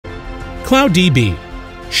CloudDB,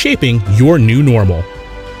 shaping your new normal.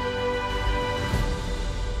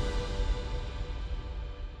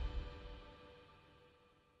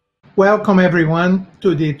 Welcome everyone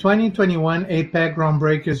to the 2021 APAC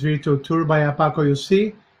Groundbreakers Virtual Tour by Apaco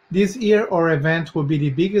UC. This year our event will be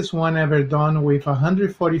the biggest one ever done with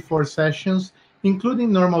 144 sessions,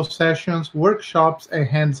 including normal sessions, workshops, and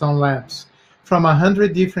hands-on labs, from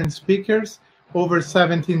 100 different speakers over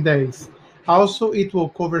 17 days. Also, it will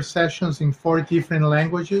cover sessions in 4 different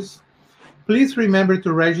languages. Please remember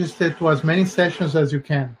to register to as many sessions as you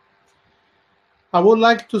can. I would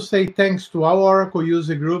like to say thanks to all Oracle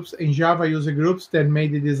user groups and Java user groups that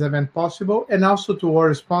made this event possible, and also to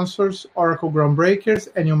our sponsors, Oracle Groundbreakers,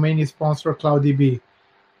 and your main sponsor, CloudDB.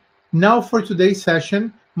 Now for today's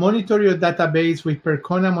session, Monitor Your Database with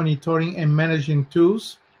Percona Monitoring and Management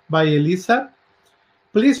Tools by Elisa.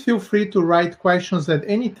 Please feel free to write questions at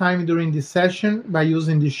any time during this session by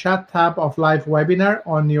using the chat tab of live webinar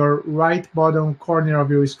on your right bottom corner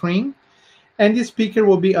of your screen, and the speaker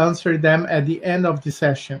will be answering them at the end of the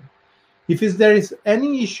session. If there is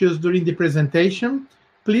any issues during the presentation,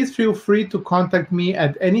 please feel free to contact me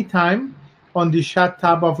at any time on the chat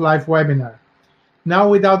tab of live webinar. Now,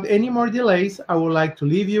 without any more delays, I would like to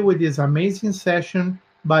leave you with this amazing session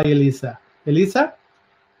by Elisa. Elisa,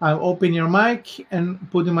 I'll open your mic and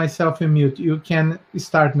put myself in mute. You can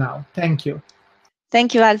start now. Thank you.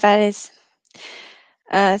 Thank you, Alvarez.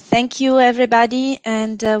 Thank you, everybody,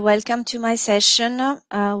 and welcome to my session.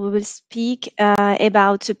 We will speak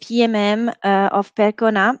about PMM of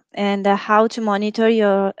Percona and how to monitor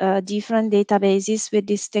your different databases with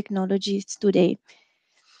these technologies today.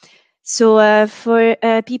 So for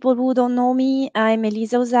people who don't know me, I'm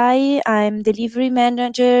Elisa Usai. I'm delivery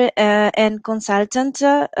manager and consultant.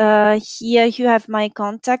 Here you have my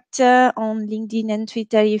contact on LinkedIn and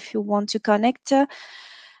Twitter if you want to connect.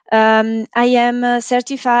 I am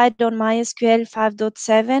certified on MySQL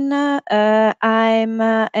 5.7. I'm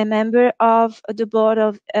a member of the board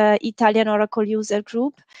of Italian Oracle user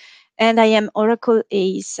group, and I am Oracle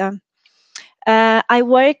ACE. I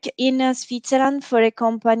work in Switzerland for a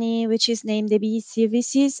company which is named DB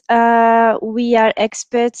Services. We are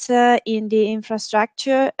experts in the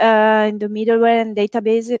infrastructure, in the middleware and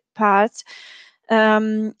database parts,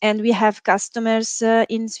 and we have customers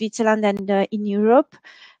in Switzerland and in Europe.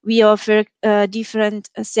 We offer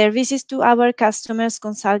different services to our customers,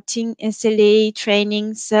 consulting, SLA,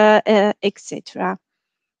 trainings, etc.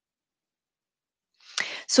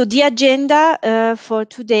 So the agenda for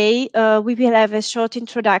today, we will have a short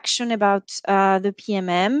introduction about the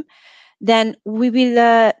PMM. Then we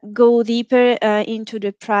will go deeper into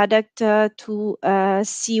the product to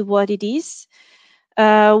see what it is.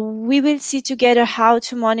 We will see together how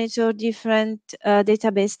to monitor different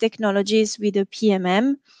database technologies with the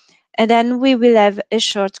PMM, and then we will have a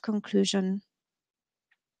short conclusion.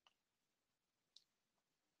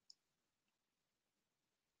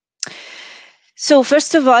 So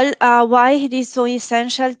first of all, why it is so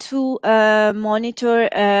essential to monitor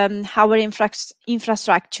our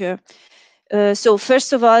infrastructure. So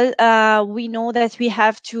first of all, we know that we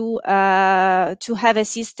have to have a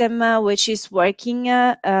system which is working.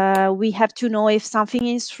 We have to know if something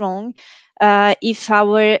is wrong, if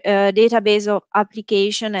our database or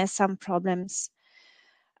application has some problems.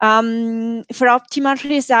 For optimal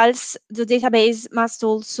results, the database must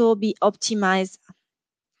also be optimized.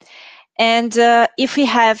 And if we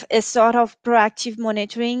have a sort of proactive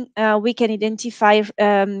monitoring, we can identify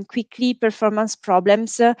quickly performance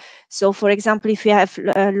problems. So, for example, if you have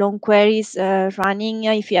long queries running,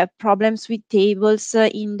 if you have problems with tables,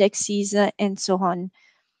 indexes, and so on.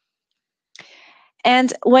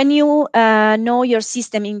 And when you know your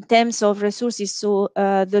system in terms of resources, so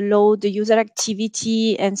the load, the user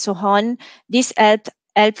activity, and so on, this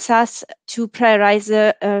helps us to prioritize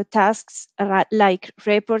tasks like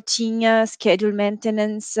reporting, schedule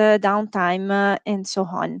maintenance, downtime, and so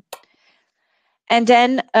on. And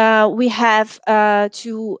then we have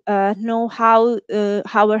to know how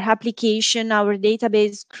our application, our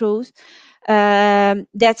database grows.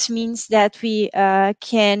 That means that we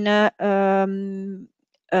can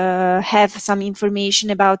have some information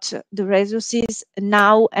about the resources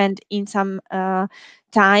now and in some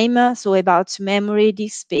time, so about memory,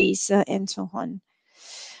 disk space, and so on.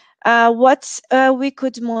 What we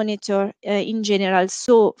could monitor in general.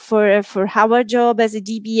 So for our job as a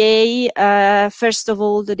DBA, first of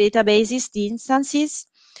all, the databases, the instances.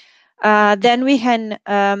 Then we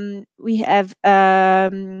have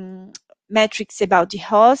metrics about the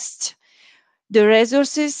host, the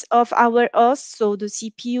resources of our host, so the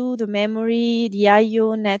CPU, the memory, the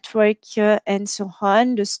I/O network, and so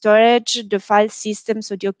on, the storage, the file system,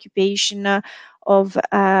 so the occupation of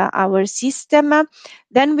our system.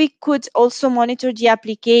 Then we could also monitor the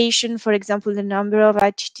application, for example, the number of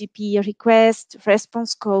HTTP requests,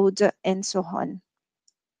 response code, and so on.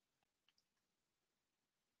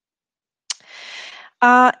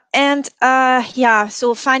 Yeah,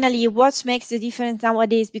 so finally, what makes the difference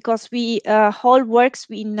nowadays? Because we all works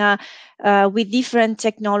with different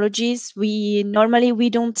technologies. We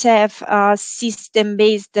don't have a system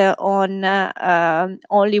based on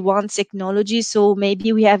only one technology. So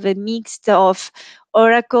maybe we have a mix of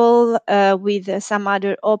Oracle with some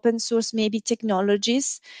other open source maybe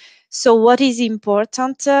technologies. So what is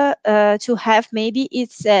important to have maybe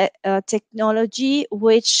it's a technology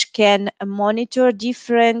which can monitor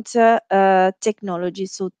different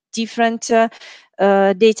technologies, so different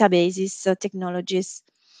databases technologies.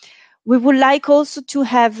 We would like also to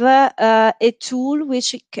have a tool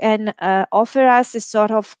which can offer us a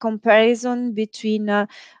sort of comparison between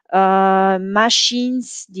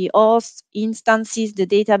machines, the hosts, instances, the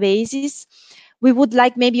databases. We would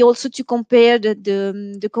like maybe also to compare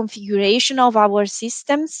the configuration of our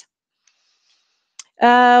systems.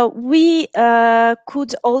 We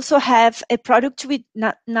could also have a product with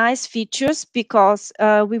nice features, because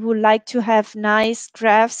we would like to have nice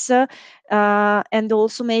graphs and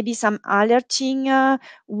also maybe some alerting.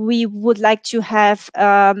 We would like to have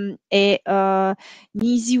an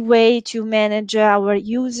easy way to manage our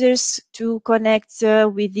users, to connect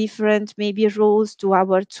with different maybe roles to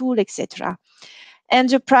our tool, etc. And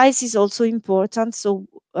the price is also important. So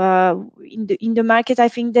in the market, I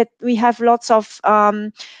think that we have lots of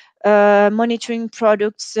monitoring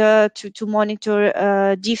products to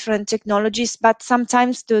monitor different technologies, but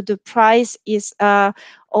sometimes the price is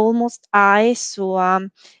almost high. So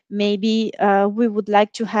maybe we would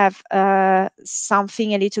like to have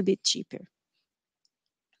something a little bit cheaper.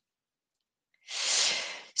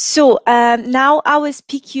 So now I will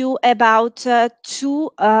speak you about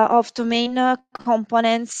two of the main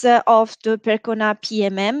components of the Percona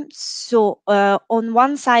PMM. So on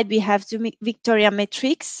one side, we have the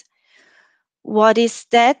VictoriaMetrics. What is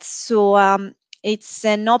that? So it's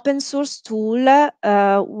an open source tool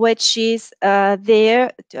which is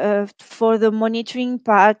there for the monitoring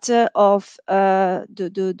part of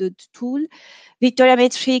the tool.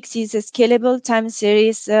 VictoriaMetrics is a scalable time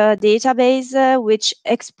series database which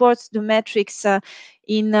exports the metrics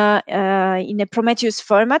in a Prometheus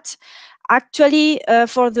format. Actually,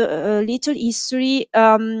 for the little history,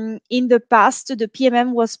 in the past, the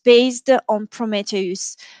PMM was based on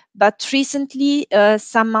Prometheus. But recently,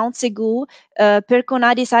 some months ago,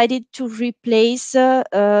 Percona decided to replace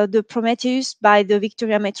the Prometheus by the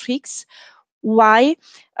VictoriaMetrics. Why?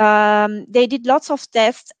 They did lots of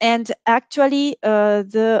tests, and actually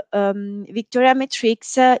the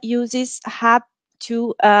VictoriaMetrics uses up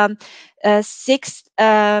to 6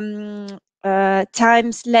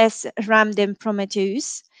 times less RAM than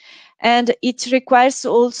Prometheus. And it requires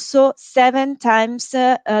also 7 times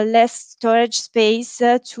less storage space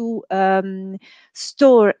to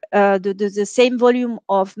store the same volume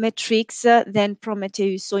of metrics than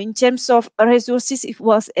Prometheus. So in terms of resources, it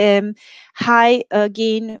was high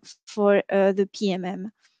gain for the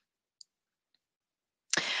PMM.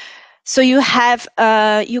 So you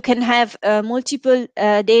can have multiple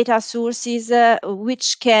data sources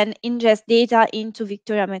which can ingest data into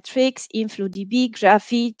VictoriaMetrics, InfluDB,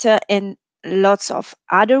 Graphite, and lots of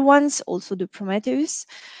other ones, also the Prometheus.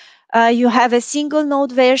 You have a single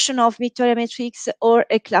node version of VictoriaMetrics or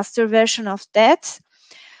a cluster version of that.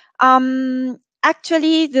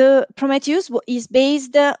 Actually, the Prometheus is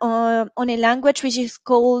based on a language which is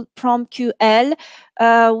called PromQL,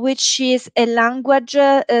 which is a language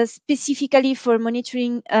specifically for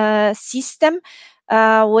monitoring system,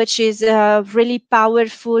 which is really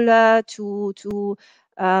powerful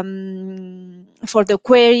for the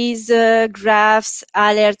queries, graphs,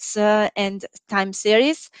 alerts, and time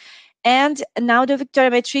series. And now the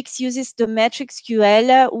VictoriaMetrics uses the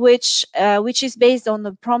MatrixQL, which is based on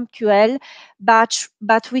the PromQL,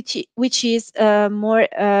 but which is more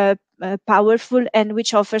powerful and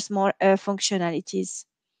which offers more functionalities.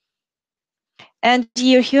 And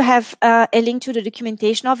here you have a link to the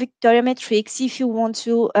documentation of VictoriaMetrics if you want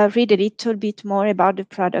to read a little bit more about the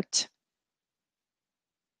product.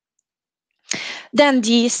 Then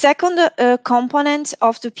the second component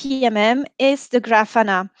of the PMM is the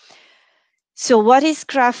Grafana. So what is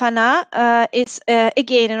Grafana? It's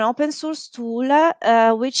again an open source tool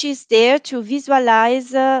which is there to visualize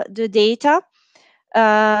the data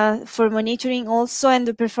for monitoring also and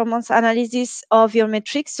the performance analysis of your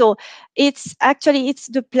metrics. So it's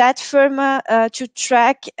the platform to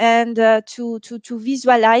track and to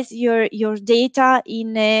visualize your data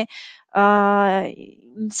in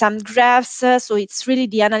some graphs. So it's really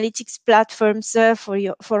the analytics platforms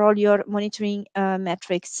for all your monitoring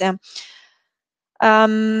metrics.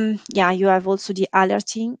 Yeah, you have also the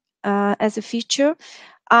alerting as a feature.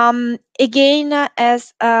 Again,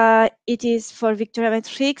 as it is for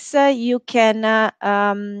VictoriaMetrics, you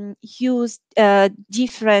can use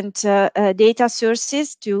different data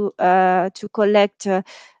sources to collect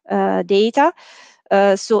data.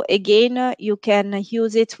 So again, you can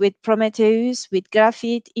use it with Prometheus, with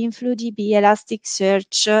Graphite, InfluDB,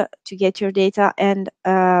 Elasticsearch to get your data, and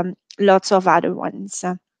lots of other ones.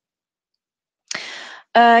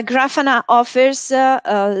 Grafana offers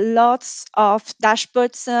lots of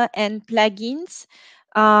dashboards and plugins.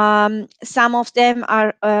 Some of them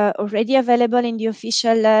are already available in the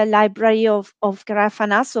official library of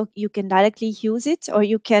Grafana, so you can directly use it, or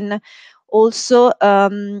you can also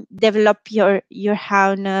develop your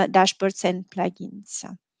own dashboards and plugins.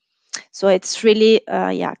 So it's really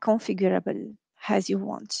configurable as you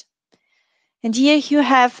want. And here you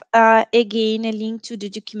have, again, a link to the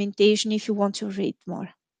documentation if you want to read more.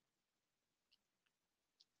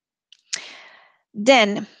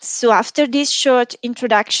 Then, so after this short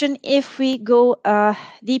introduction, if we go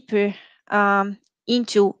deeper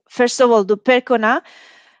into, first of all, the Percona,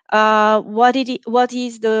 what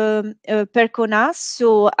is the Percona?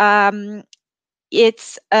 So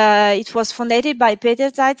it was founded by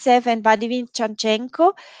Peter Zaitsev and Vladimir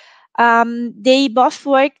Chanchenko. They both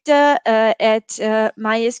worked at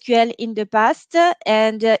MySQL in the past,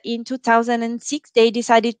 and in 2006 they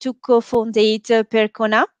decided to co-found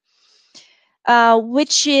Percona,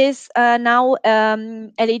 which is now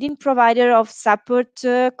a leading provider of support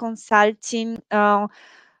consulting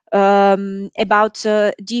about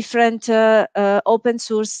different open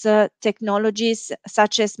source technologies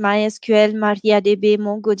such as MySQL, MariaDB,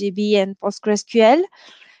 MongoDB, and PostgreSQL.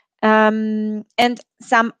 And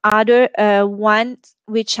some other ones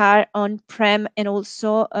which are on-prem and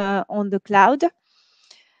also on the cloud.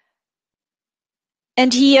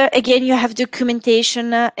 And here again you have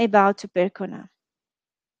documentation about Percona.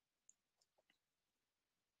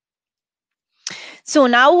 So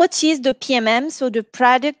now what is the PMM? So the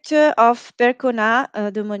product of Percona,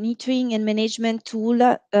 the monitoring and management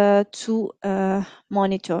tool to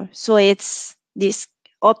monitor. So it's this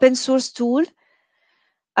open source tool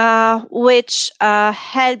which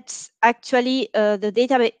helps actually the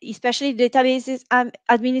database, especially databases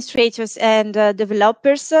administrators and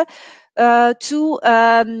developers to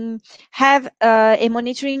have a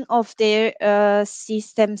monitoring of their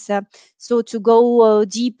systems. So to go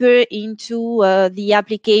deeper into the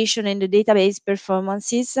application and the database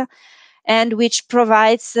performances, and which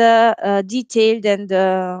provides detailed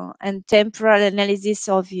and temporal analysis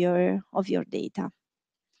of your data.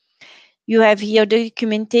 You have here the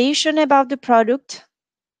documentation about the product.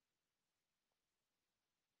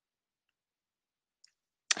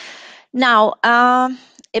 Now,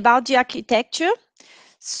 about the architecture.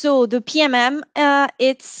 So the PMM,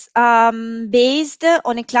 it's based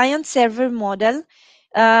on a client-server model.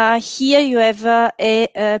 Here you have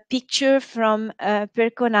a picture from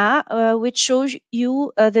Percona, which shows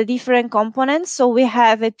you the different components. So we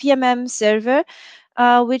have a PMM server,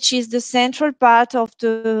 which is the central part of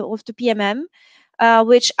the PMM,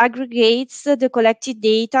 which aggregates the collected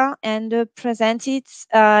data and presents it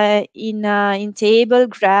in table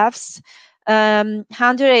graphs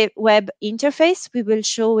under a web interface. We will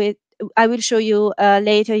show it. I will show you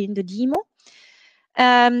later in the demo.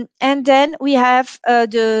 And then we have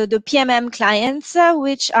the PMM clients,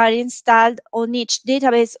 which are installed on each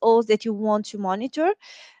database host that you want to monitor.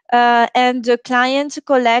 And the client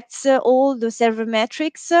collects all the server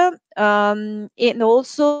metrics and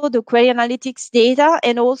also the query analytics data,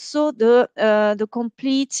 and also the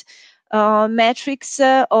complete metrics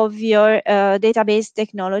of your database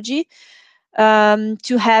technology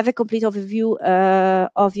to have a complete overview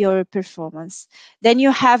of your performance. Then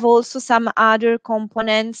you have also some other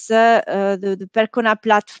components, the Percona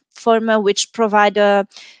platform, which provide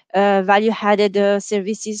value-added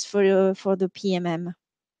services for the PMM.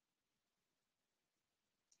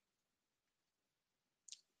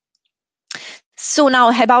 So now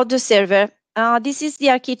about the server. This is the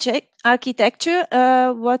architecture,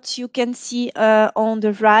 what you can see on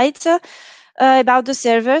the right about the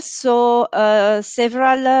server. So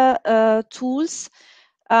several tools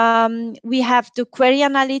We have the query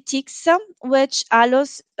analytics, which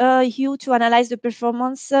allows you to analyze the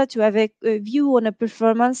performance, to have a view on the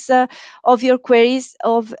performance of your queries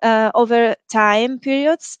over time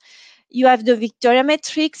periods. You have the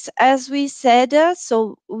VictoriaMetrics, as we said,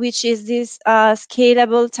 which is this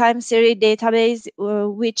scalable time series database,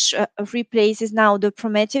 which replaces now the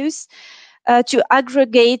Prometheus, to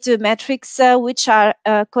aggregate the metrics which are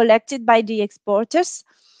collected by the exporters.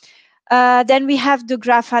 Then we have the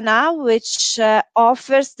Grafana, which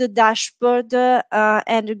offers the dashboard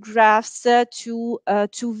and the graphs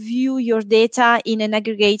to view your data in an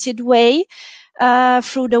aggregated way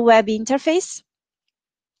through the web interface.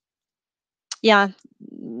 Yeah,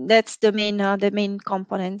 that's the main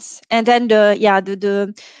components. And then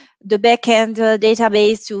the backend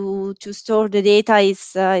database to store the data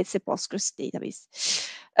is it's a Postgres database.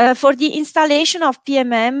 For the installation of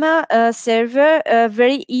PMM server,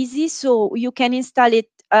 very easy. So you can install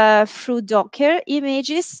it through Docker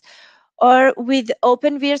images or with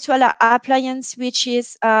Open Virtual Appliance, which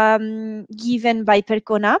is given by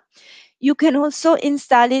Percona. You can also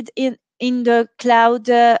install it in the cloud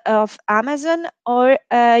of Amazon, or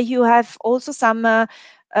you have also some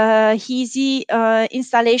easy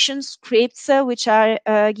installation scripts which are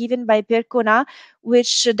given by Percona,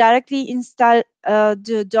 which directly install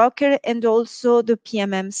the Docker and also the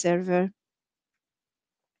PMM server.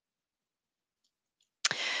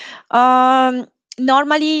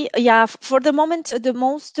 Normally, yeah, for the moment, the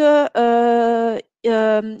most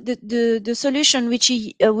the solution which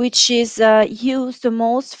is used the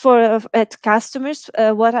most for at customers,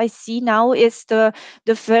 what I see now is the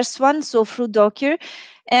first one, so through Docker.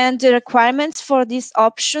 And the requirements for this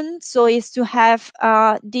option is to have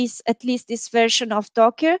at least this version of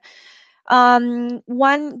Docker, 1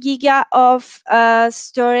 giga of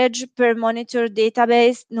storage per monitor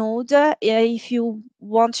database node if you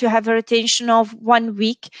want to have a retention of 1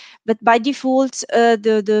 week, but by default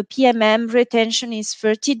the PMM retention is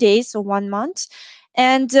 30 days, so 1 month,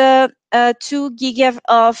 and 2 giga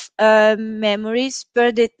of memories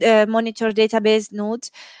per monitor database node.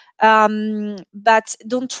 But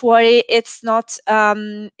don't worry, it's not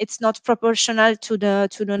proportional to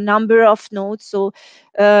the number of nodes. So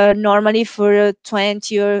normally for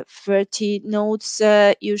 20 or 30 nodes,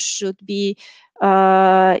 you should be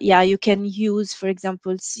you can use, for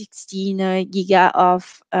example, 16 giga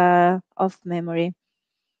of memory.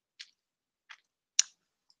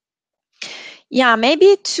 Yeah,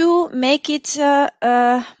 maybe to make it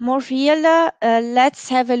more real, let's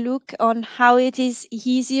have a look on how it is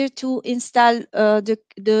easier to install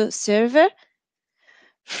the server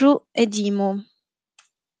through a demo.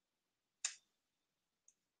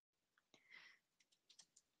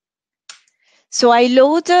 So I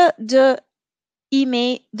load the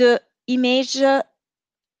image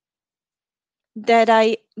that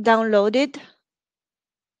I downloaded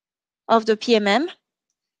of the PMM,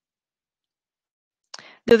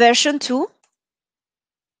 the version 2.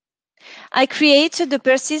 I create the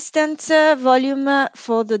persistent volume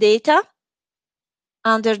for the data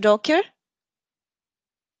under Docker.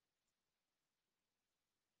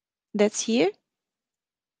 That's here.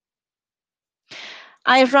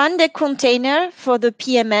 I run the container for the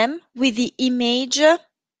PMM with the image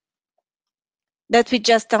that we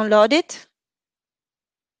just downloaded,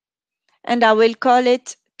 and I will call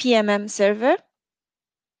it PMM server.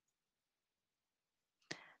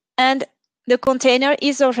 And the container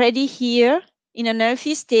is already here in an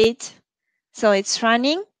healthy state, so it's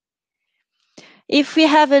running. If we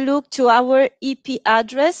have a look to our IP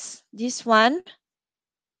address, this one,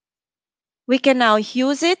 we can now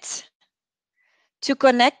use it to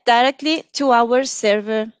connect directly to our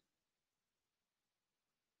server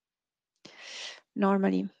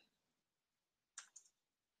normally.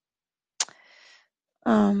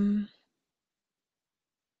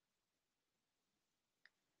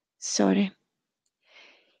 Sorry.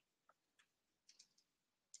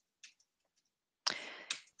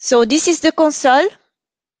 So this is the console.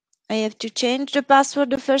 I have to change the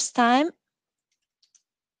password the first time.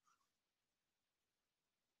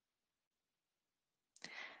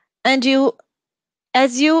 And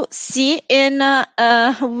as you see in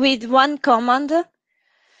with one command,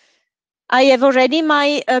 I have already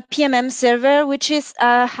my PMM server, which is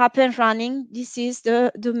up and running. This is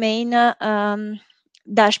the main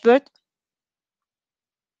dashboard.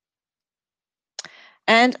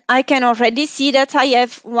 And I can already see that I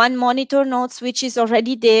have 1 monitor nodes, which is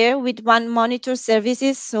already there with 1 monitor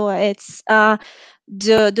services. So it's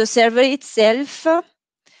the server itself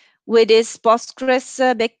with this Postgres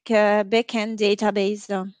backend database.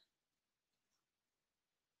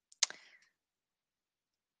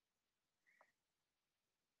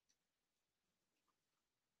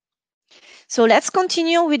 So let's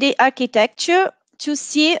continue with the architecture to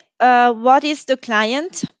see what is the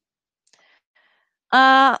client.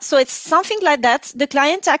 So it's something like that. The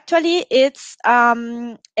client actually it's a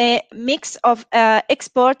mix of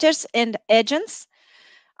exporters and agents.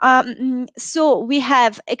 So we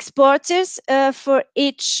have exporters for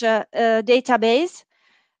each database.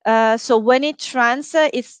 So when it runs,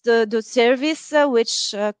 it's the service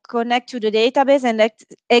which connect to the database and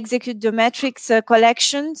execute the metrics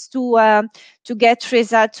collections to get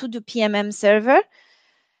results to the PMM server.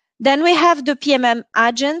 Then we have the PMM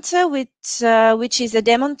agent, which is a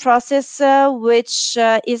daemon process which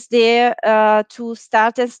is there to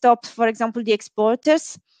start and stop, for example, the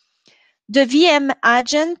exporters. The VM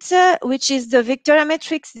agent, which is the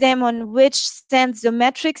VictoriaMetrics daemon, which sends the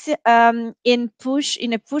metrics in a push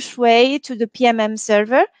way to the PMM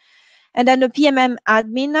server. And then the PMM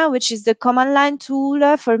admin, which is the command line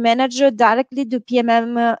tool for manage directly the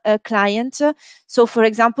PMM client. So, for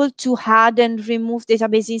example, to add and remove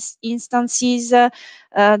database instances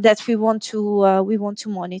that we want to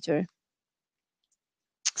monitor.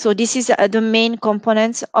 So this is the main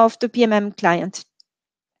components of the PMM client.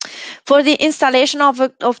 For the installation of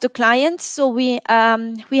the client, so we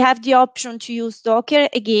have the option to use Docker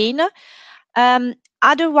again.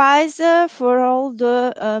 Otherwise, for all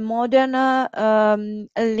the modern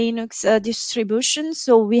Linux distributions,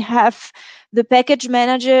 so we have the package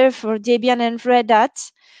manager for Debian and Red Hat,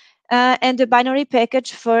 and the binary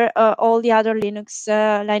package for all the other Linux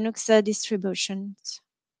distributions.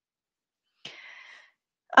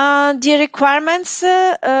 The requirements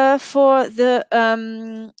for the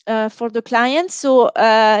client. So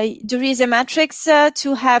there is a matrix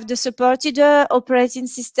to have the supported operating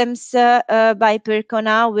systems by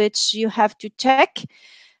Percona, which you have to check.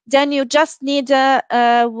 Then you just need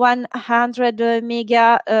 100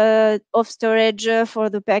 mega of storage for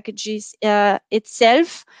the packages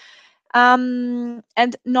itself. And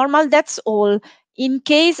normal, that's all. In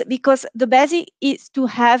case, because the basic is to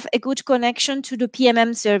have a good connection to the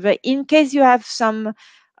PMM server. In case you have some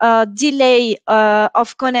delay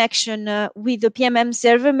of connection with the PMM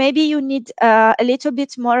server, maybe you need a little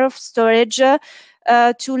bit more of storage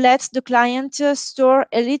to let the client store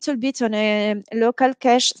a little bit on a local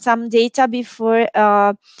cache some data before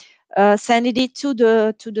sending it to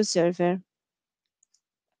the server.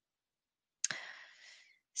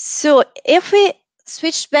 So if we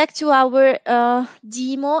switch back to our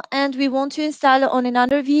demo and we want to install on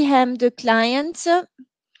another VM the client,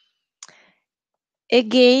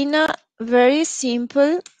 again, very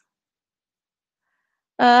simple.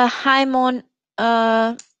 I'm on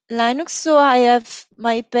Linux, so I have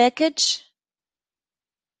my package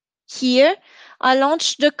here. I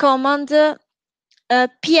launch the command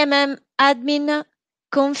pmm admin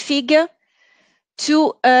config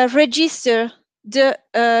to register the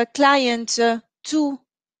client to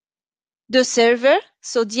the server,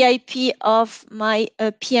 so the IP of my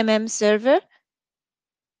PMM server.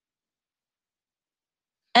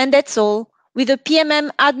 And that's all. With the PMM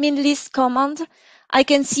admin list command, I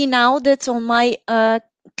can see now that on my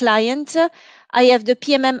client, I have the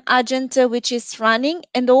PMM agent which is running,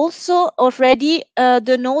 and also already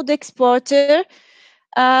the node exporter,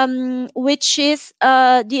 which is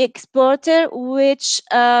the exporter which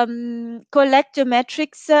collect the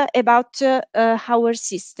metrics about our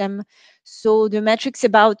system. So the metrics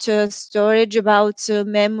about storage, about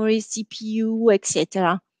memory, CPU,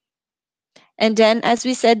 etc. And then, as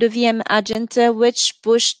we said, the VM agent which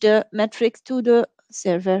push the metrics to the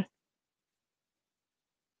server.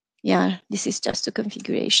 Yeah, this is just a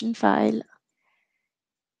configuration file.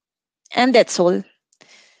 And that's all.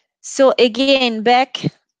 So again, back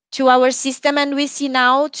to our system, and we see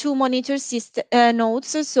now two monitor system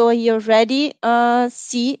nodes. So you already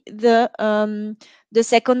see the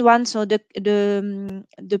second one, so the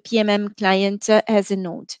PMM client has a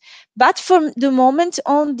node. But for the moment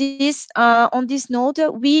on this node,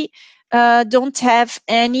 we don't have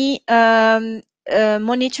any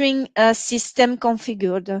monitoring system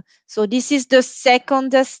configured. So this is the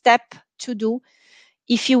second step to do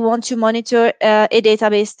if you want to monitor a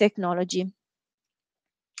database technology.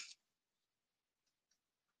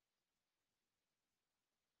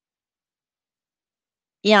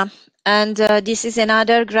 Yeah, and this is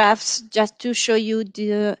another graph just to show you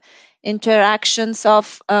the interactions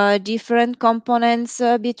of different components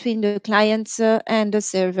between the clients and the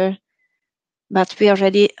server. But we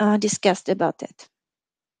already discussed about that.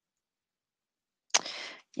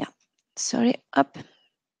 Yeah, sorry, up.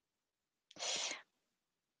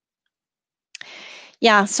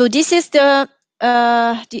 Yeah, so this is the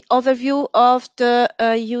overview of the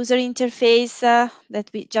user interface that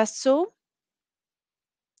we just saw.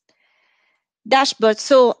 Dashboards.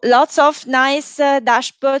 So lots of nice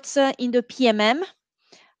dashboards in the PMM,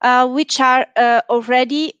 which are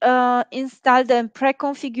already installed and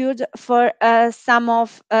pre-configured for some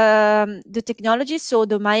of the technologies. So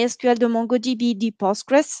the MySQL, the MongoDB, the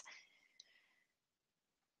Postgres.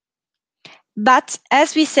 But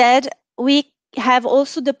as we said, we have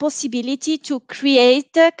also the possibility to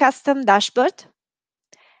create a custom dashboard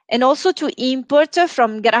and also to import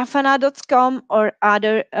from grafana.com or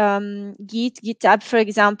other GitHub, for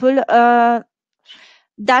example,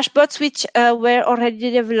 dashboards which were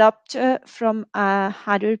already developed from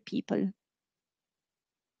other people.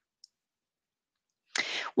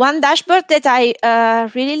 One dashboard that I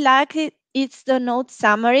really like it's the node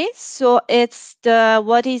summary. So it's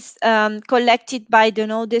what is collected by the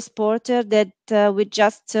node exporter that we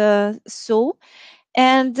just saw,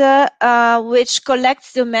 and which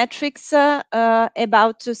collects the metrics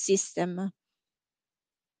about the system.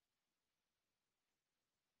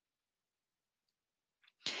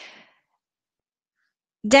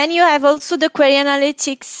 Then you have also the query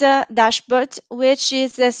analytics dashboard, which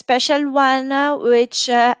is a special one which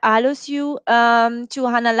allows you to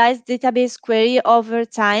analyze database query over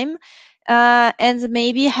time and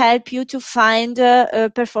maybe help you to find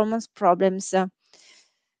performance problems.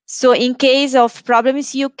 So in case of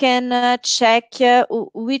problems, you can check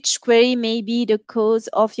which query may be the cause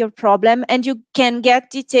of your problem, and you can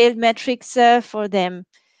get detailed metrics for them.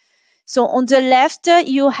 So on the left,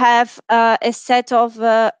 you have a set of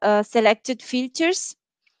selected filters.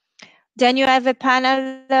 Then you have a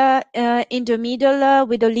panel in the middle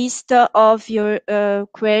with a list of your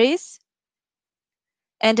queries.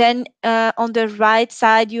 And then on the right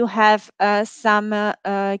side, you have some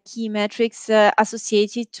key metrics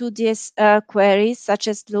associated to these queries, such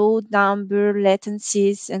as load number,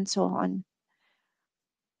 latencies, and so on.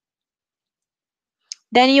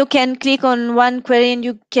 Then you can click on one query and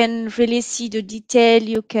you can really see the detail.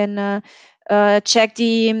 You can check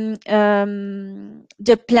the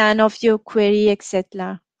plan of your query,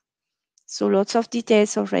 etc. So lots of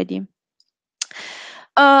details already.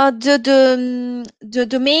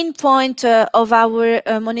 The main point of our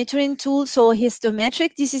monitoring tool, so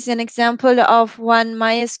histometric. This is an example of one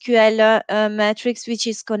MySQL metrics which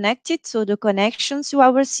is connected, so the connections to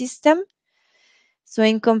our system. So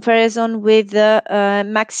in comparison with the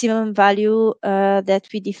maximum value that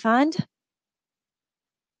we defined.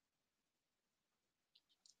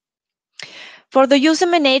 For the user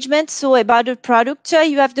management, so about the product,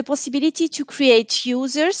 you have the possibility to create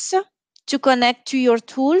users to connect to your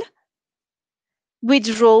tool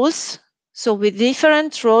with roles, so with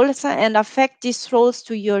different roles, and affect these roles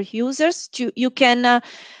to your users. You can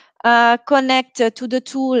connect to the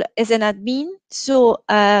tool as an admin, so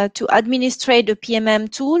to administrate the PMM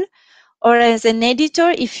tool, or as an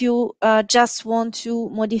editor if you just want to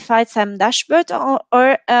modify some dashboard,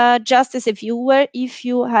 or just as a viewer if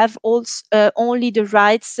you have also only the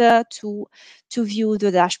rights to view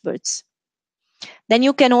the dashboards. Then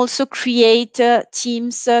you can also create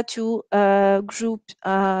teams to group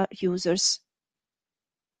users.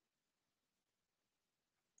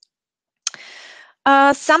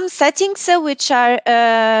 Some settings which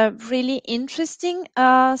are really interesting.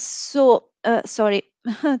 Sorry,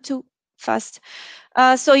 too fast.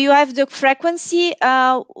 So you have the frequency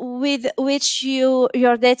with which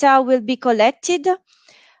your data will be collected.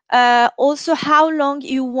 Also, how long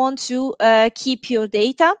you want to keep your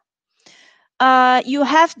data. You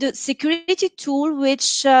have the security tool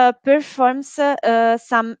which performs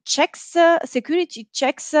some checks, security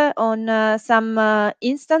checks on some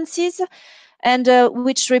instances, and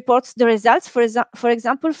which reports the results. For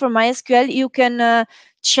example, for MySQL, you can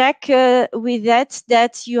check with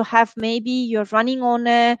that you have maybe you're running on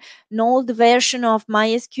an old version of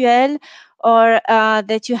MySQL, or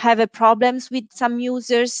that you have problems with some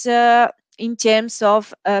users in terms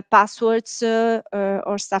of passwords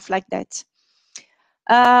or stuff like that.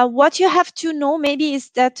 What you have to know maybe is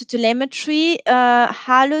that telemetry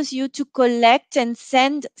allows you to collect and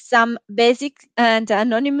send some basic and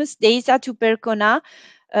anonymous data to Percona,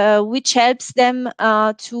 which helps them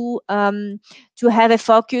to have a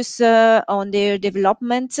focus on their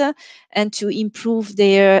development and to improve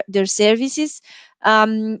their services.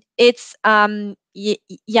 It's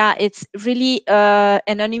really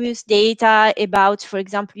anonymous data about, for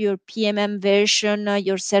example, your PMM version,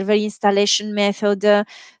 your server installation method,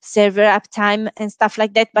 server uptime, and stuff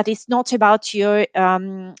like that. But it's not about your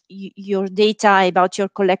data, about your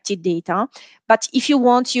collected data. But if you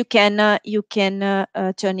want, you can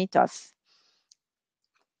turn it off.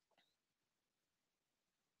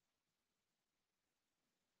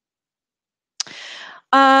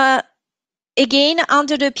 Again,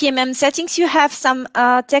 under the PMM settings, you have some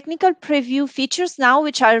technical preview features now,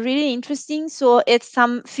 which are really interesting. So it's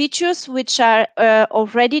some features which are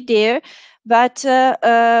already there, but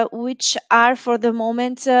which are for the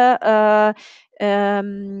moment in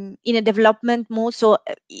a development mode. So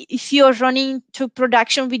if you're running to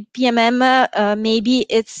production with PMM, maybe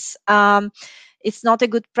it's not a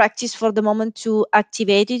good practice for the moment to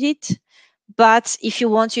activate it. But if you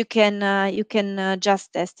want, you can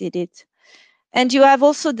just test it. And you have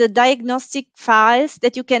also the diagnostic files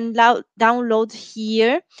that you can download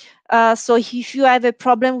here. So if you have a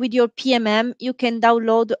problem with your PMM, you can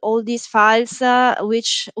download all these files,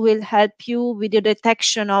 which will help you with the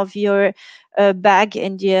detection of your bug,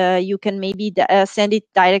 and you can maybe send it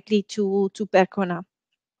directly to Percona.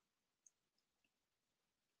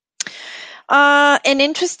 An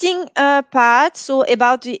interesting part, so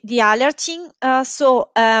about the alerting.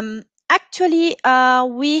 Actually,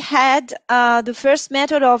 we had the first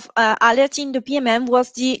method of alerting the PMM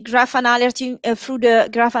was the Grafana alerting through the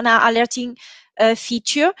Grafana alerting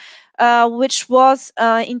feature, which was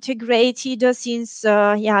integrated since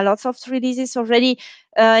lots of releases already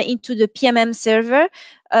into the PMM server.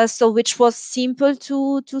 So which was simple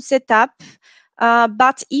to set up.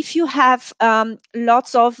 But if you have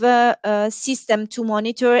lots of system to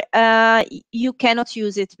monitor, you cannot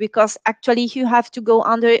use it, because actually you have to go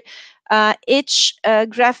under each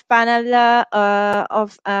graph panel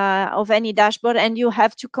of any dashboard, and you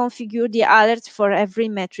have to configure the alert for every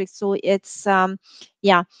metric. So it's can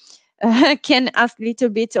ask a little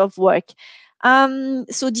bit of work.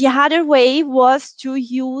 So the other way was to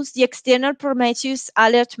use the external Prometheus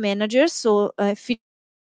alert manager. So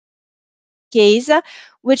case,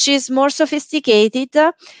 which is more sophisticated,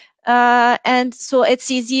 and so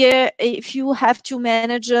it's easier if you have to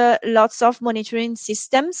manage lots of monitoring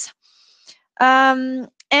systems. And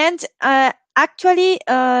actually,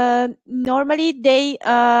 normally they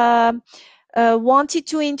wanted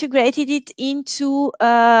to integrate it into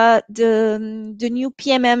the new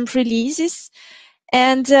PMM releases,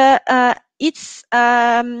 and it's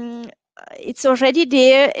already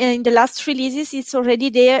there in the last releases. It's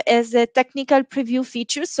already there as a technical preview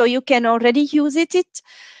feature, so you can already use it.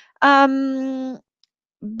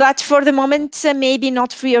 But for the moment, maybe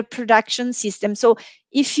not for your production system. So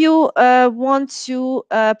if you want to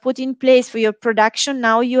put in place for your production,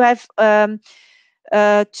 now you have to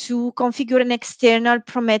configure an external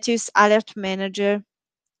Prometheus alert manager.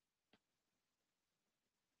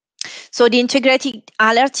 So the integrated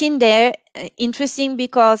alerting there, interesting,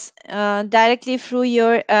 because directly through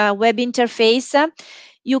your web interface,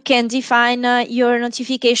 you can define your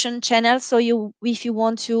notification channel. So if you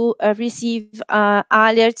want to receive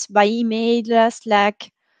alerts by email,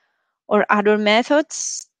 Slack, or other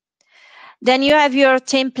methods. Then you have your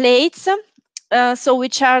templates, so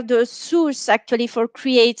which are the source actually for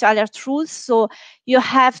create alert rules. So you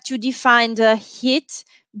have to define the hit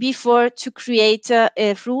before to create a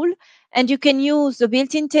rule. And you can use the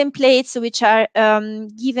built-in templates, which are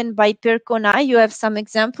given by Percona. You have some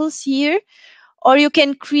examples here, or you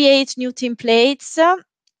can create new templates.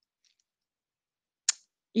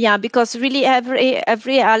 Because really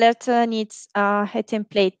every alert needs a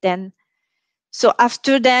template then. So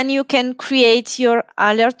after then you can create your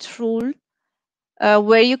alert rule,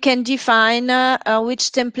 where you can define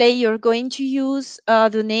which template you're going to use,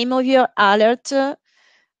 the name of your alert,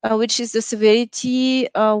 which is the severity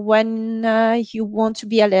when you want to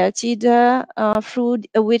be alerted, through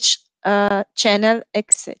which channel,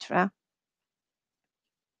 etc.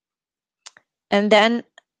 And then,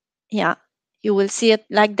 you will see it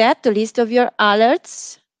like that, the list of your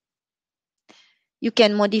alerts. You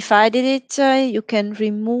can modify it, you can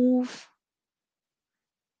remove,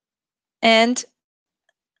 and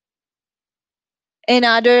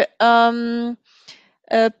another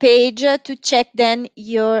page to check then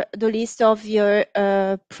the list of your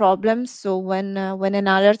problems. So when an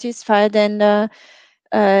alert is fired, then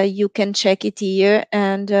you can check it here,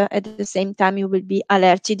 and at the same time you will be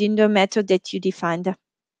alerted in the method that you defined.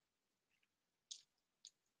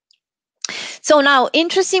 So now,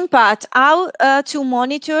 interesting part, how to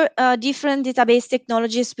monitor different database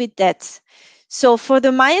technologies with that. So for the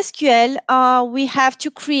MySQL, we have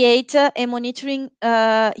to create a monitoring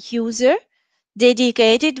user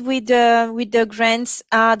dedicated with the grants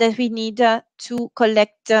that we need to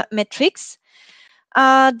collect metrics.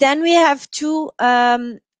 Then we have two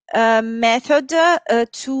methods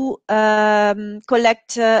to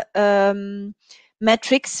collect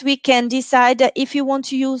metrics. We can decide if you want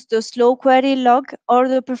to use the slow query log or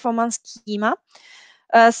the performance schema.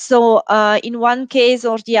 So in one case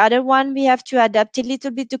or the other one, we have to adapt a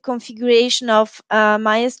little bit the configuration of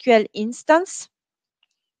MySQL instance.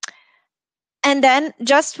 And then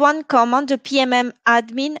just one command, the PMM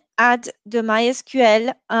admin add the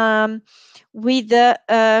MySQL with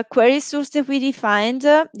the query source that we defined,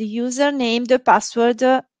 the username, the password,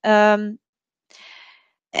 and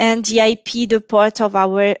the IP, the port of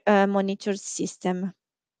our monitored system.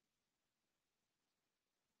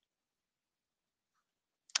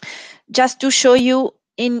 Just to show you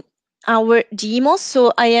in our demo,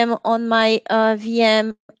 so I am on my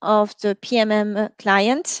VM of the PMM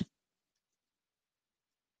client.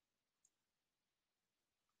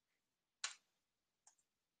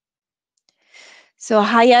 So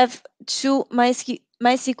I have two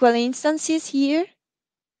MySQL instances here.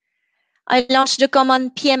 I launched the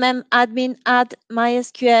command pmm admin add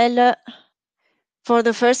MySQL for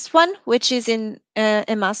the first one, which is in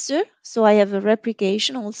a master. So I have a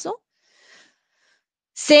replication also.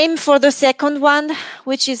 Same for the second one,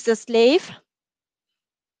 which is the slave.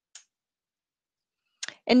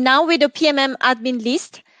 And now with the PMM admin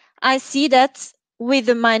list, I see that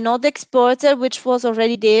with my node exporter, which was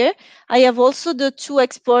already there, I have also the two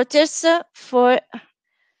exporters for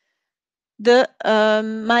the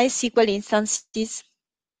MySQL instances,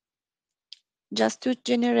 just to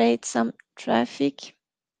generate some traffic.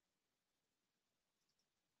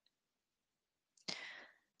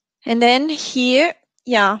 And then here,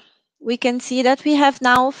 yeah, we can see that we have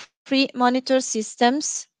now 3 monitor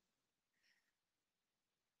systems.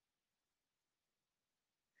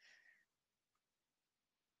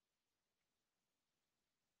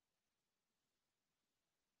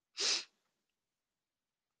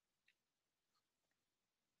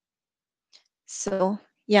 So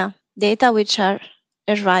yeah, data which are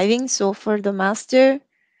arriving. So for the master,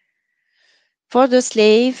 for the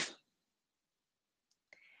slave,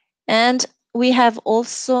 and we have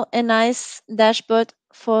also a nice dashboard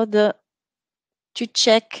for the to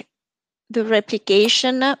check the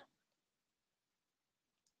replication.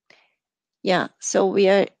 Yeah, so we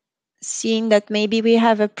are seeing that maybe we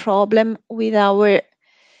have a problem with our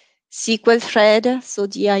SQL thread. So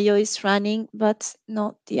the IO is running, but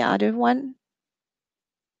not the other one.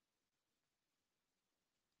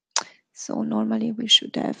 So normally we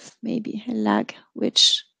should have maybe a lag,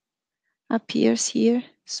 which appears here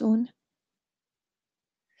soon.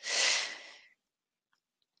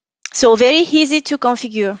 So very easy to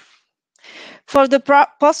configure. For the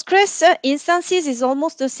Postgres instances is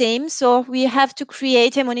almost the same. So we have to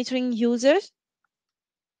create a monitoring user.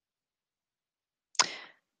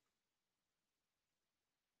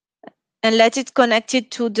 And let it connect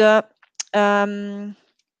it to the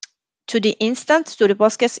instance, to the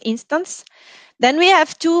Postgres instance. Then we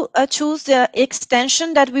have to choose the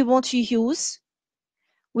extension that we want to use.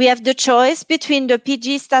 We have the choice between the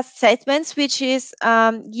pgstat statements, which is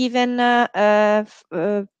given by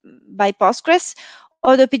Postgres,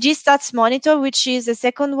 or the pgstats monitor, which is the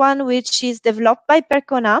second one, which is developed by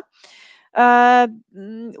Percona,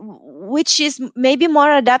 which is maybe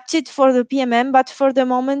more adapted for the PMM, but for the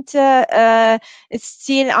moment it's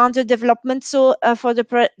still under development. So for the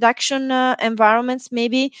production environments,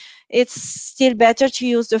 maybe it's still better to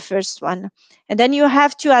use the first one. And then you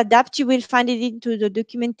have to adapt. You will find it into the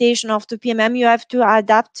documentation of the PMM. You have to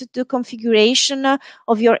adapt the configuration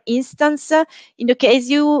of your instance in the case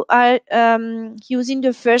you are using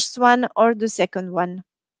the first one or the second one.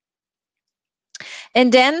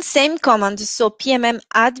 And then same command, so pmm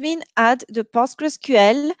admin add the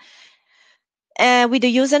PostgreSQL with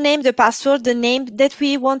the username, the password, the name that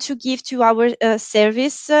we want to give to our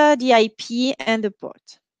service, the IP, and the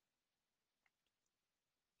port.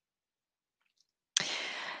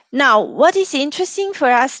 Now, what is interesting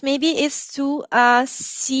for us maybe is to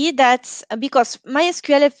see that because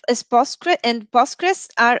MySQL as Postgres and Postgres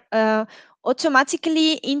are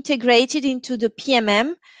automatically integrated into the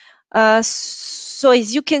PMM. So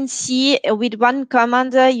as you can see, with one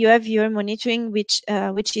command, you have your monitoring, which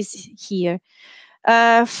is here.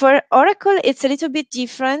 For Oracle, it's a little bit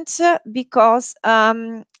different because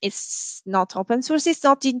it's not open source, it's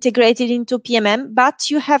not integrated into PMM, but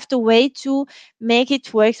you have the way to make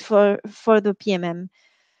it work for the PMM.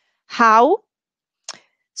 How?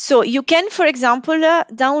 So you can, for example,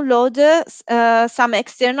 download some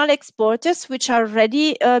external exporters which are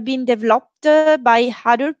already being developed by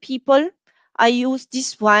other people. I use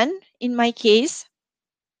this one in my case.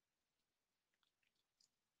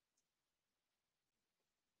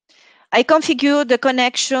 I configure the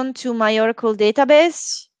connection to my Oracle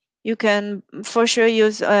database. You can for sure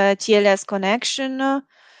use TLS connection.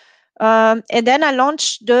 And then I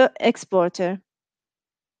launch the exporter.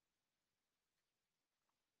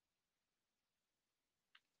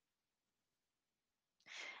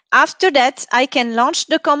 After that, I can launch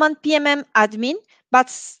the command pmm admin,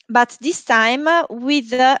 but this time with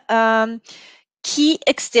the key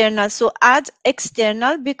external. So add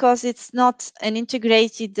external because it's not an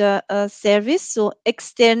integrated service. So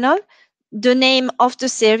external, the name of the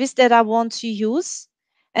service that I want to use,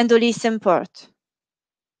 and the listen port.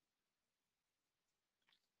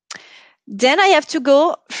 Then I have to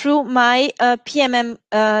go through my PMM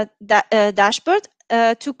dashboard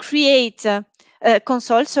to create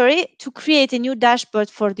console, to create a new dashboard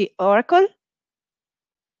for the Oracle.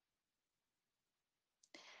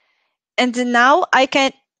 And now I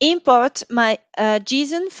can import my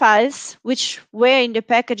JSON files, which were in the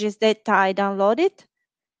packages that I downloaded,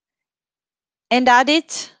 and add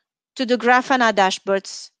it to the Grafana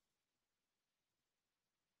dashboards.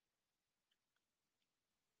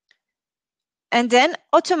 And then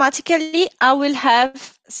automatically I will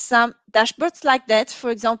have some dashboards like that. For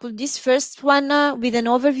example, this first one with an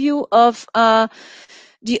overview of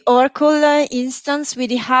the Oracle instance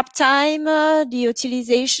with the uptime, the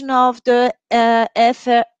utilization of the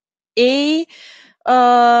FRA,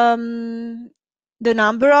 the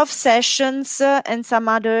number of sessions, and some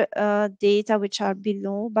other data which are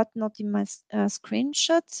below, but not in my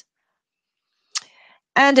screenshot.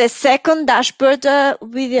 And a second dashboard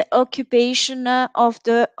with the occupation of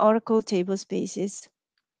the Oracle table spaces.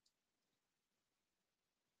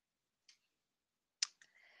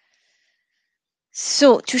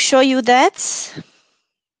 So to show you that,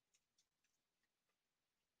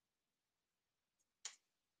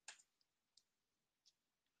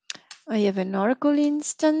 I have an Oracle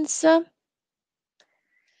instance.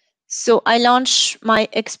 So I launch my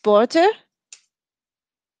exporter.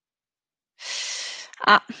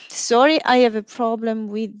 Sorry, I have a problem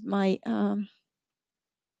with my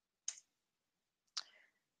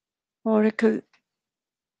Oracle.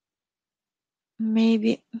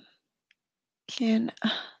 Maybe can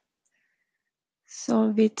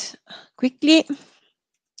solve it quickly.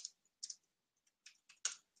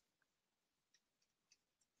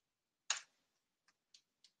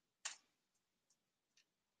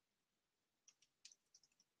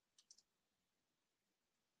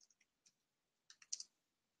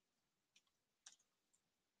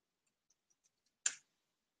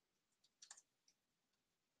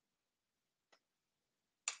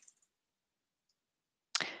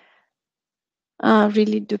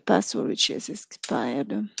 Really the password which has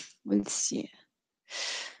expired. We'll see.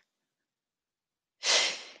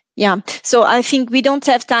 Yeah, so I think we don't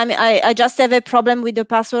have time. I just have a problem with the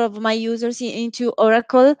password of my users into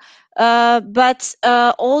Oracle, but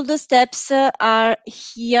all the steps are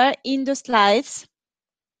here in the slides.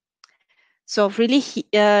 So really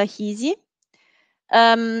easy.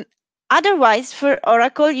 Otherwise, for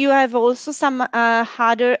Oracle, you have also some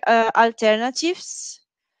other alternatives.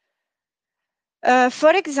 For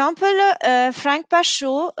example, Frank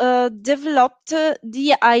Pachot developed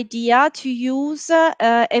the idea to use a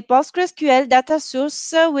PostgreSQL data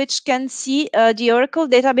source which can see the Oracle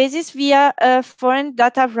databases via a foreign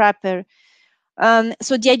data wrapper.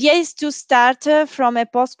 So the idea is to start from a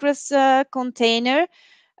Postgres container,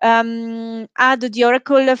 add the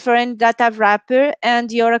Oracle foreign data wrapper and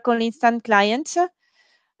the Oracle instant client.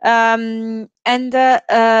 And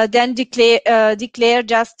then declare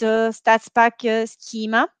just a statspack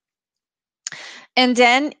schema. And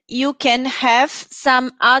then you can have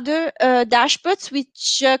some other dashboards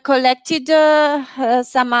which collected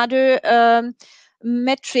some other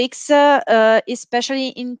metrics, especially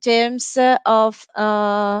in terms of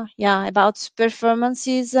about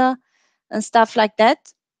performances and stuff like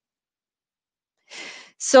that.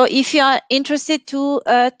 So if you are interested to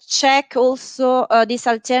check also these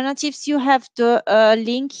alternatives, you have the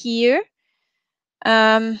link here.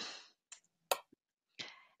 And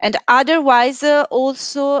otherwise,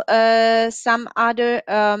 also some other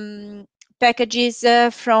packages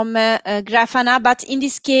from Grafana, but in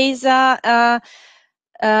this case,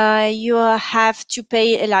 you have to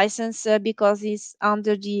pay a license because it's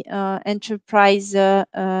under the enterprise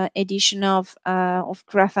edition of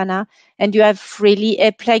Grafana, and you have really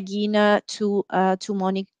a plugin to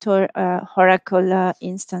monitor Oracle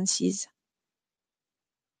instances.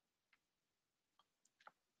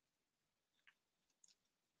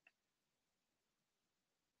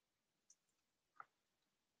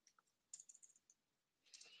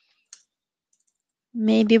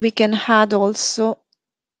 Maybe we can add also.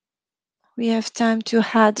 We have time to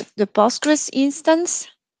add the Postgres instance.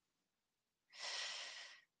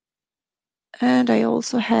 And I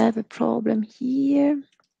also have a problem here.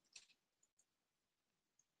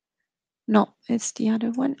 No, it's the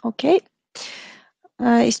other one. Okay.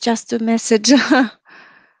 It's just a message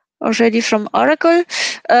already from Oracle.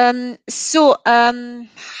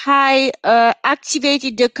 I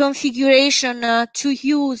activated the configuration to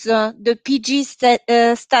use the PG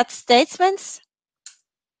stat statements.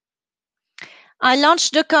 I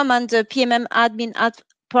launched the command pmm admin at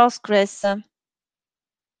Postgres.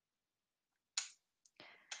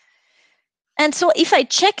 And so if I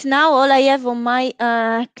check now, all I have on my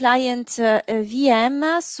client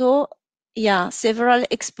VM, so yeah, several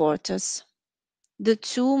exporters. The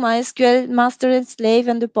two MySQL master and slave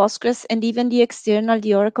and the Postgres, and even the external,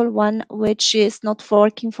 the Oracle one, which is not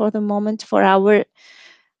working for the moment for our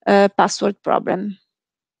password problem.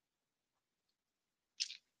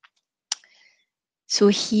 So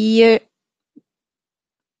here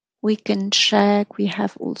we can check, we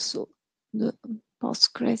have also the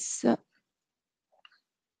Postgres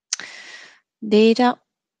data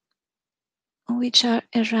which are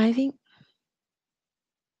arriving.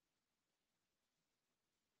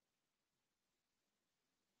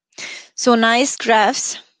 So nice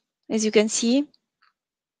graphs, as you can see.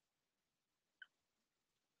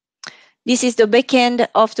 This is the backend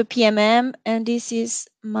of the PMM, and this is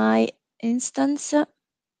my instance,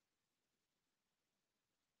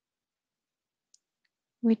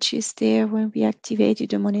 which is there when we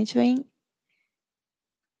activated the monitoring.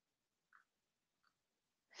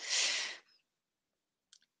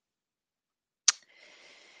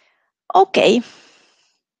 Okay.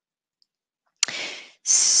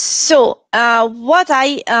 So what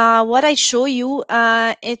I show you,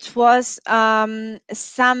 it was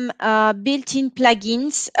some built-in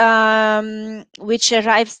plugins which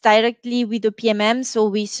arrives directly with the PMM. So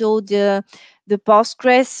we saw the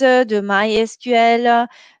Postgres, the MySQL.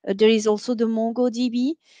 There is also the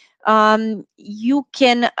MongoDB. You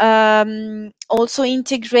can also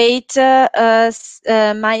integrate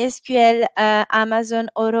MySQL, Amazon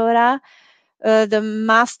Aurora. The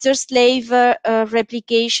master slave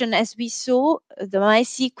replication, as we saw, the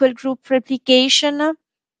MySQL group replication,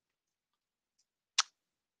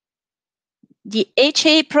 the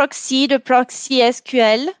HA proxy, the proxy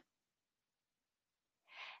SQL.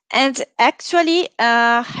 And actually,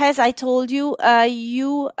 as I told you,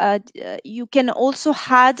 you can also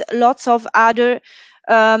add lots of other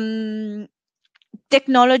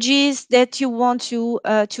technologies that you want to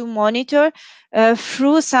monitor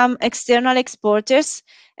through some external exporters.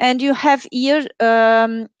 And you have here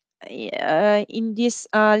in this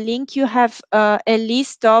link, you have a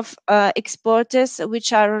list of exporters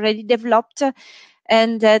which are already developed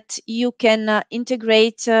and that you can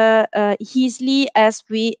integrate easily, as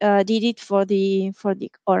we did it for the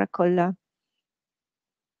Oracle.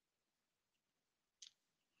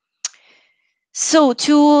 So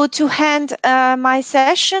to end my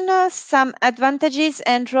session, some advantages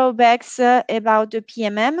and drawbacks about the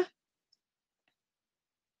PMM.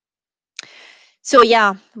 So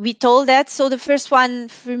yeah, we told that. So the first one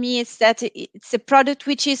for me is that it's a product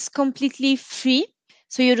which is completely free.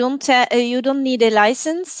 So you don't need a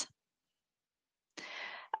license.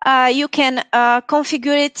 You can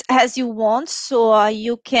configure it as you want. So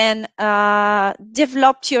you can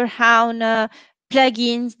develop your own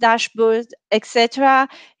plugins, dashboards, etc.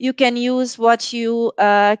 You can use what you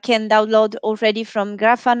can download already from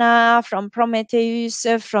Grafana, from Prometheus,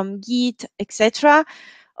 from Git, etc.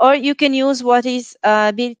 Or you can use what is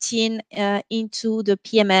built in into the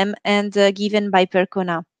PMM and given by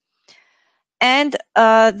Percona. And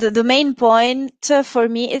the main point for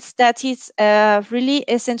me is that it's really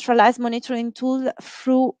a centralized monitoring tool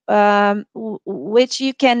through which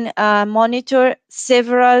you can monitor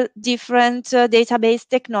several different database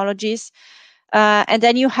technologies. And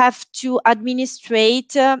then you have to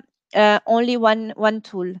administrate only one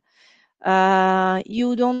tool.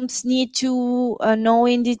 You don't need to know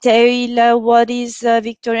in detail what is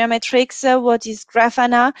VictoriaMetrics, what is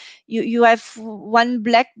Grafana. You have one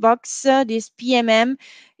black box, this PMM.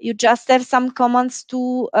 You just have some commands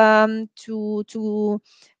to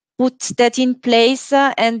put that in place,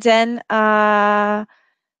 and then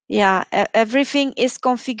yeah, everything is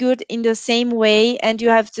configured in the same way, and you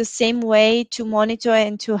have the same way to monitor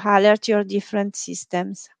and to alert your different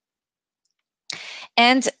systems.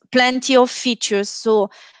 And plenty of features. So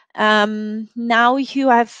now you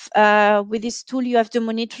have, with this tool, you have the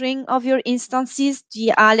monitoring of your instances,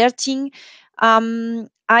 the alerting.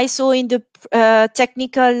 I saw in the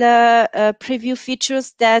technical preview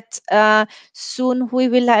features that soon we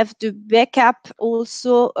will have the backup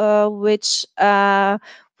also, which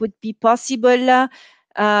would be possible,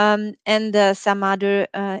 and some other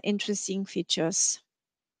interesting features.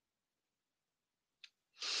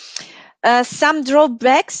 Some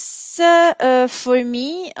drawbacks, for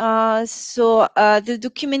me, the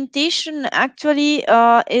documentation actually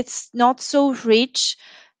it's not so rich.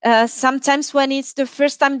 Sometimes when it's the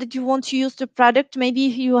first time that you want to use the product, maybe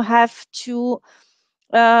you have to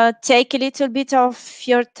take a little bit of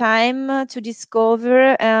your time to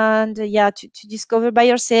discover and to discover by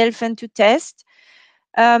yourself and to test.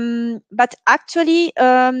 But actually,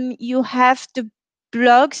 you have the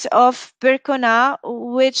blogs of Percona,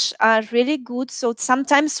 which are really good. So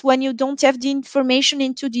sometimes when you don't have the information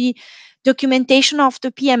into the documentation of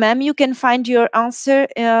the PMM, you can find your answer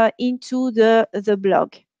into the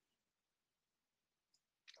blog.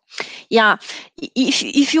 Yeah,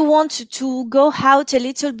 if you want to go out a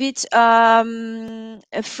little bit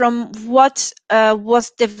from what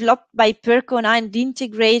was developed by Percona and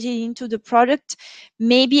integrated into the product,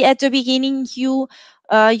 maybe at the beginning you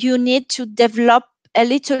need to develop a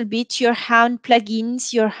little bit your own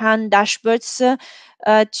plugins, your own dashboards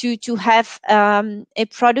to have a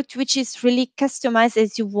product which is really customized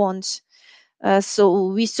as you want. So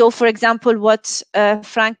we saw, for example, what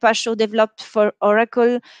Frank Pasho developed for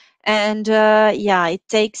Oracle, and it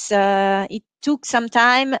took some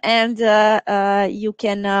time, and you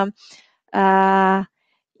can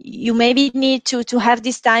you maybe need to have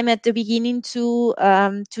this time at the beginning to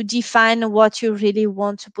define what you really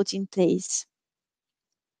want to put in place.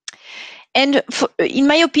 And in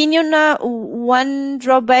my opinion, one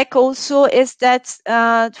drawback also is that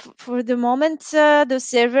for the moment, the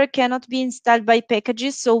server cannot be installed by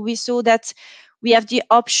packages. So we saw that we have the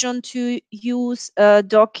option to use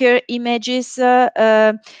Docker images,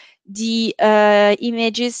 the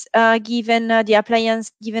images given, the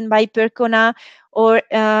appliance given by Percona, or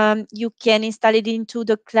you can install it into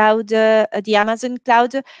the cloud, the Amazon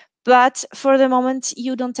cloud. But for the moment,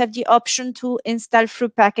 you don't have the option to install through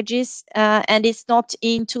packages, and it's not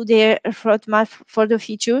into their roadmap for the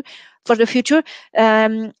future.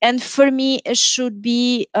 And for me, it should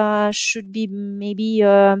be maybe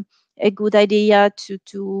a good idea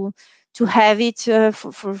to have it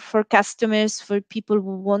for customers, for people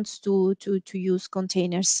who want to use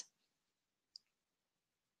containers.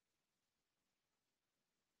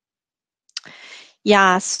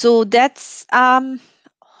 Yeah, so that's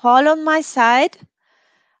all on my side.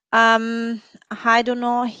 I don't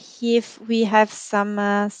know if we have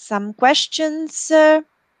some questions.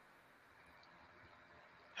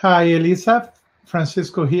 Hi, Elisa.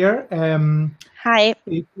 Francisco here. Hi.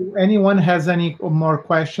 If anyone has any more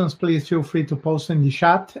questions, please feel free to post in the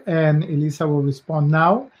chat, and Elisa will respond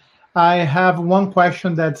now. I have one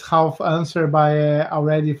question that's half answered by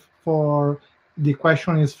already. For the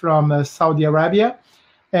question is from Saudi Arabia.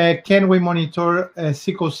 Can we monitor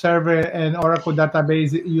SQL Server and Oracle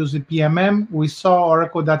database using PMM? We saw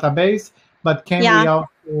Oracle database, but can we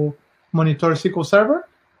also monitor SQL Server?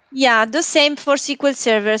 Yeah, the same for SQL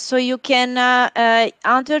Server. So you can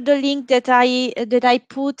enter the link that I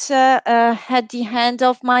put at the end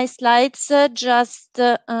of my slides, just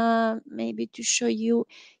maybe to show you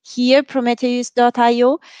here,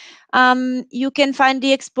 prometheus.io. You can find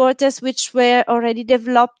the exporters which were already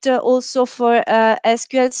developed also for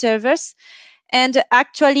SQL servers. And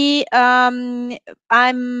actually, I'm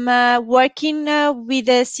working with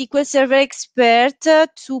a SQL Server expert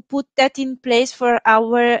to put that in place for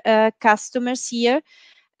our customers here,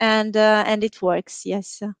 and it works.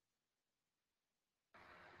 Yes.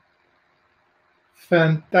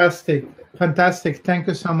 Fantastic, fantastic. Thank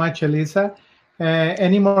you so much, Elisa.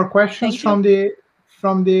 Any more questions from the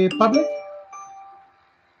public?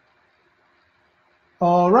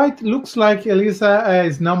 All right, looks like Elisa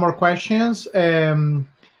has no more questions.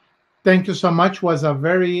 Thank you so much. Was a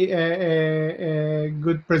very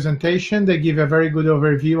good presentation. They give a very good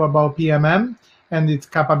overview about PMM and its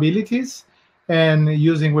capabilities, and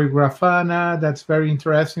using with Grafana. That's very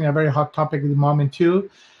interesting, a very hot topic at the moment too.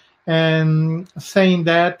 And saying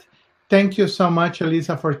that, thank you so much,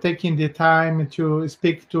 Elisa, for taking the time to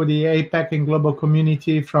speak to the APAC and global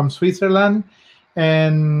community from Switzerland.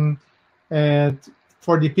 And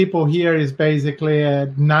for the people here, it's basically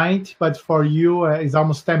at night, but for you, it's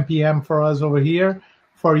almost 10 p.m. for us over here.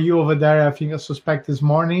 For you over there, I think I suspect it's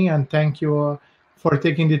morning, and thank you for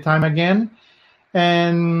taking the time again.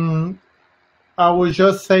 And I will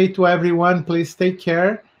just say to everyone, please take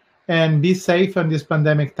care and be safe in these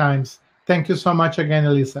pandemic times. Thank you so much again,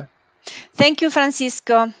 Elisa. Thank you,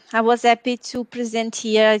 Francisco. I was happy to present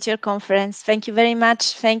here at your conference. Thank you very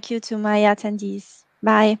much. Thank you to my attendees.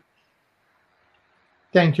 Bye.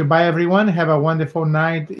 Thank you. Bye, everyone. Have a wonderful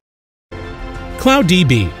night.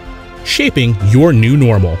 CloudDB, shaping your new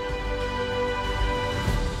normal.